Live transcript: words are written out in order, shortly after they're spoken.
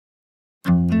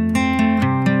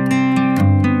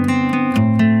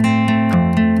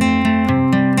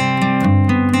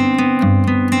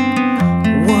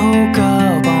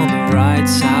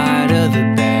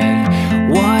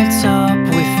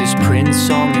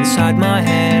inside my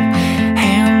head.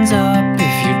 Hands up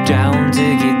if you're down to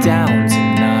get down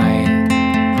tonight,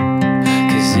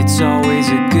 'cause it's always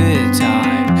a good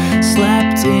time.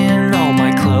 Slept in all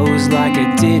my clothes like I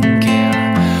didn't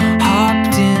care.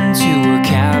 Hopped into a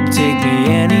cab, take me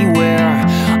anywhere.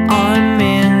 I'm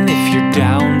in if you're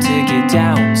down to get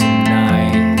down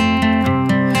tonight,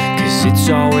 'cause it's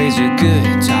always a good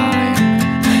time.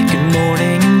 Good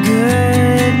morning and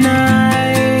good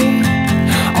night.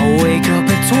 I'll wake up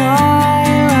at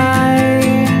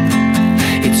twilight.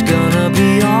 It's gonna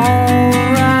be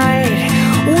alright.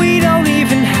 We don't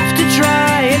even have to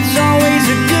try. It's always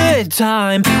a good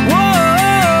time. Whoa,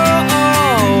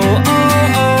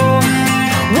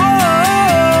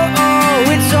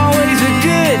 it's always a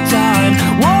good time.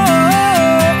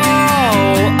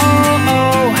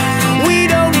 We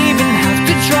don't even have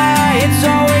to try. It's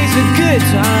always a good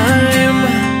time.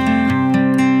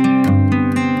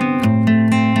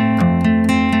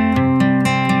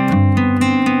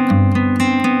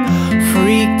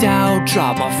 Freaked out,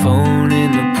 dropped my phone in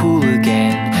the pool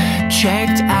again.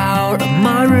 Checked out of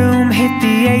my room, hit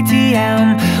the ATM.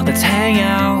 Let's hang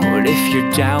out if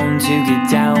you're down to get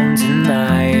down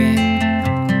tonight,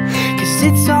 'cause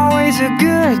it's always a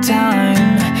good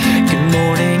time. Good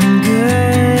morning and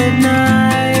good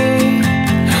night.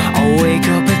 I'll wake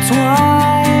up at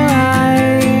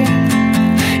twilight.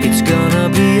 It's gonna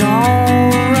be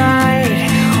alright.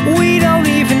 We don't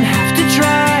even have to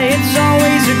try. It's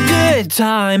always a good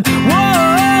time.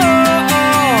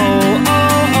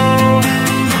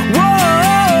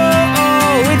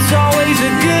 It's always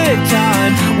a good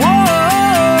time.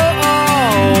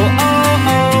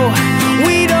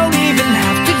 We don't even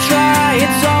have to try.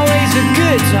 It's always a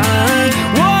good time.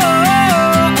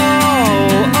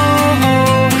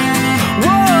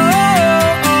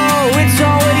 It's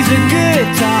always a good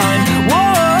time.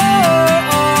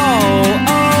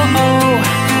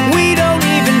 We don't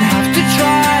even have to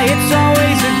try. It's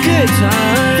always a good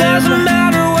time. Doesn't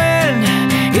matter when,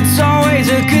 it's always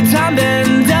a good time then.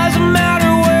 Doesn't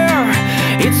matter where,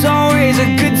 it's always a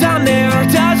good time there.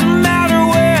 Doesn't matter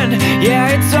when,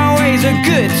 yeah, it's always a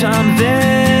good time then.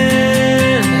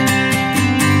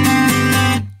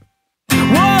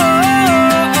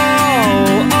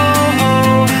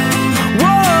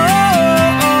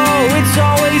 It's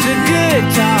always a good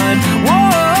time.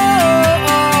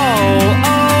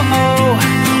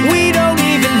 We don't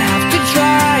even have to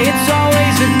try. It's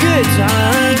always a good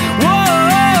time.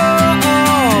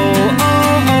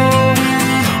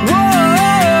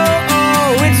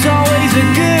 It's always a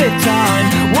good time.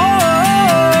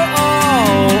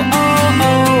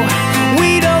 We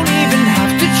don't even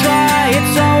have to try.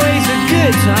 It's always a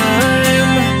good time.